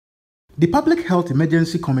The Public Health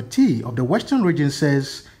Emergency Committee of the Western Region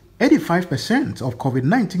says 85% of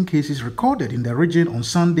COVID-19 cases recorded in the region on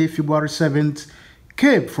Sunday, February 7th,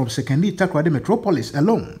 came from Sekondi Takoradi metropolis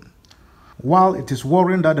alone. While it is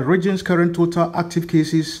worrying that the region's current total active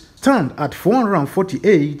cases stand at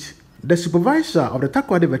 448, the supervisor of the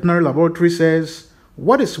Takoradi Veterinary Laboratory says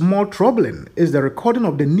what is more troubling is the recording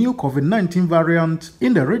of the new COVID-19 variant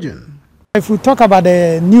in the region. If we talk about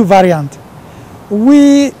the new variant,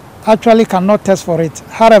 we actually cannot test for it.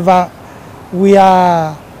 However, we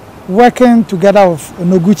are working together with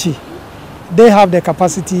Noguchi. They have the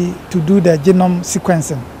capacity to do the genome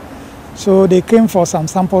sequencing. So they came for some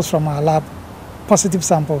samples from our lab, positive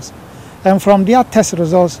samples. And from their test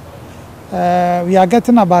results, we are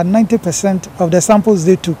getting about 90% of the samples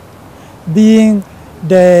they took, being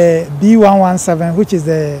the B117, which is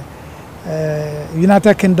the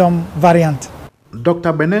United Kingdom variant.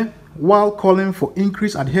 Dr. Bene, while calling for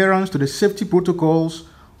increased adherence to the safety protocols,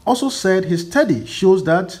 also said his study shows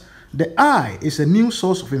that the eye is a new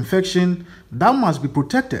source of infection that must be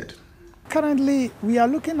protected. Currently, we are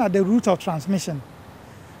looking at the route of transmission,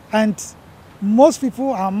 and most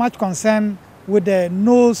people are much concerned with the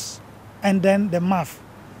nose and then the mouth.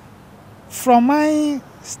 From my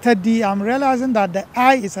study, I'm realizing that the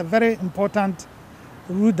eye is a very important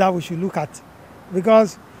route that we should look at,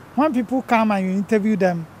 because when people come and you interview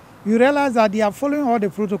them, you realize that they are following all the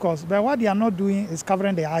protocols, but what they are not doing is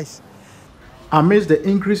covering the eyes. Amidst the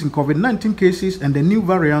increase in COVID-19 cases and the new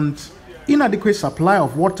variant, inadequate supply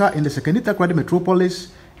of water in the Sekondi Takoradi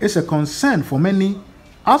metropolis is a concern for many,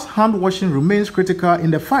 as hand washing remains critical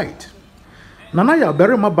in the fight. Nanaya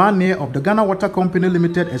Berima Bane of the Ghana Water Company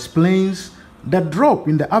Limited explains the drop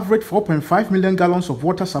in the average 4.5 million gallons of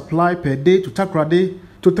water supply per day to Takoradi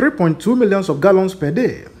to 3.2 million gallons per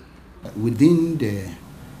day. Within the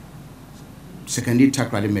Sekondi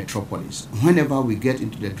Takoradi metropolis, whenever we get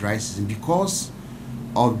into the dry season, because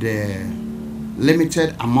of the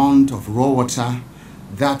limited amount of raw water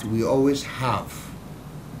that we always have,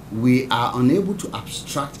 we are unable to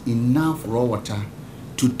abstract enough raw water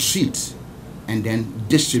to treat and then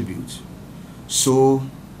distribute. So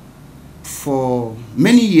for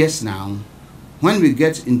many years now, when we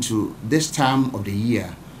get into this time of the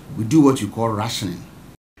year, we do what you call rationing.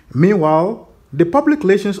 Meanwhile, the Public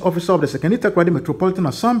Relations Officer of the Sekondi Takoradi Metropolitan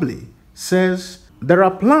Assembly says there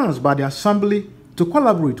are plans by the Assembly to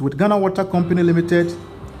collaborate with Ghana Water Company Limited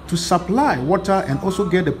to supply water and also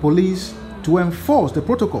get the police to enforce the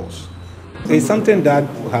protocols. It's something that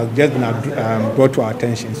has just been brought to our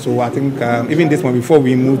attention. So I think even this one, before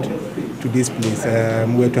we moved to this place,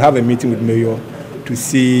 we were to have a meeting with Mayor to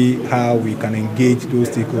see how we can engage those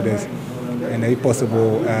stakeholders and if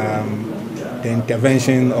possible, the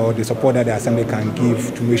intervention or the support that the Assembly can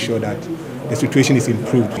give to make sure that the situation is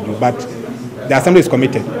improved. But the Assembly is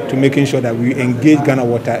committed to making sure that we engage Ghana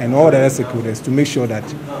Water and all the other stakeholders to make sure that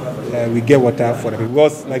we get water for the people.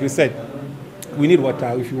 Because, like you said, we need water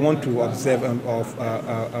if you want to observe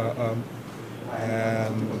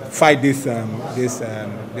fight this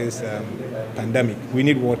pandemic. We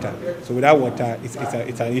need water. So without water,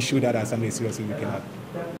 it's an issue that the Assembly is seriously looking at.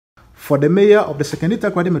 For the mayor of the Sekondi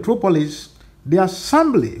Takoradi metropolis, the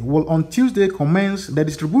Assembly will on Tuesday commence the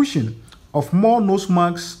distribution of more nose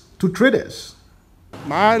masks to traders.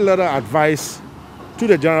 My little advice to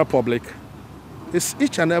the general public is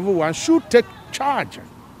each and everyone should take charge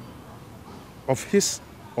of his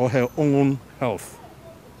or her own health.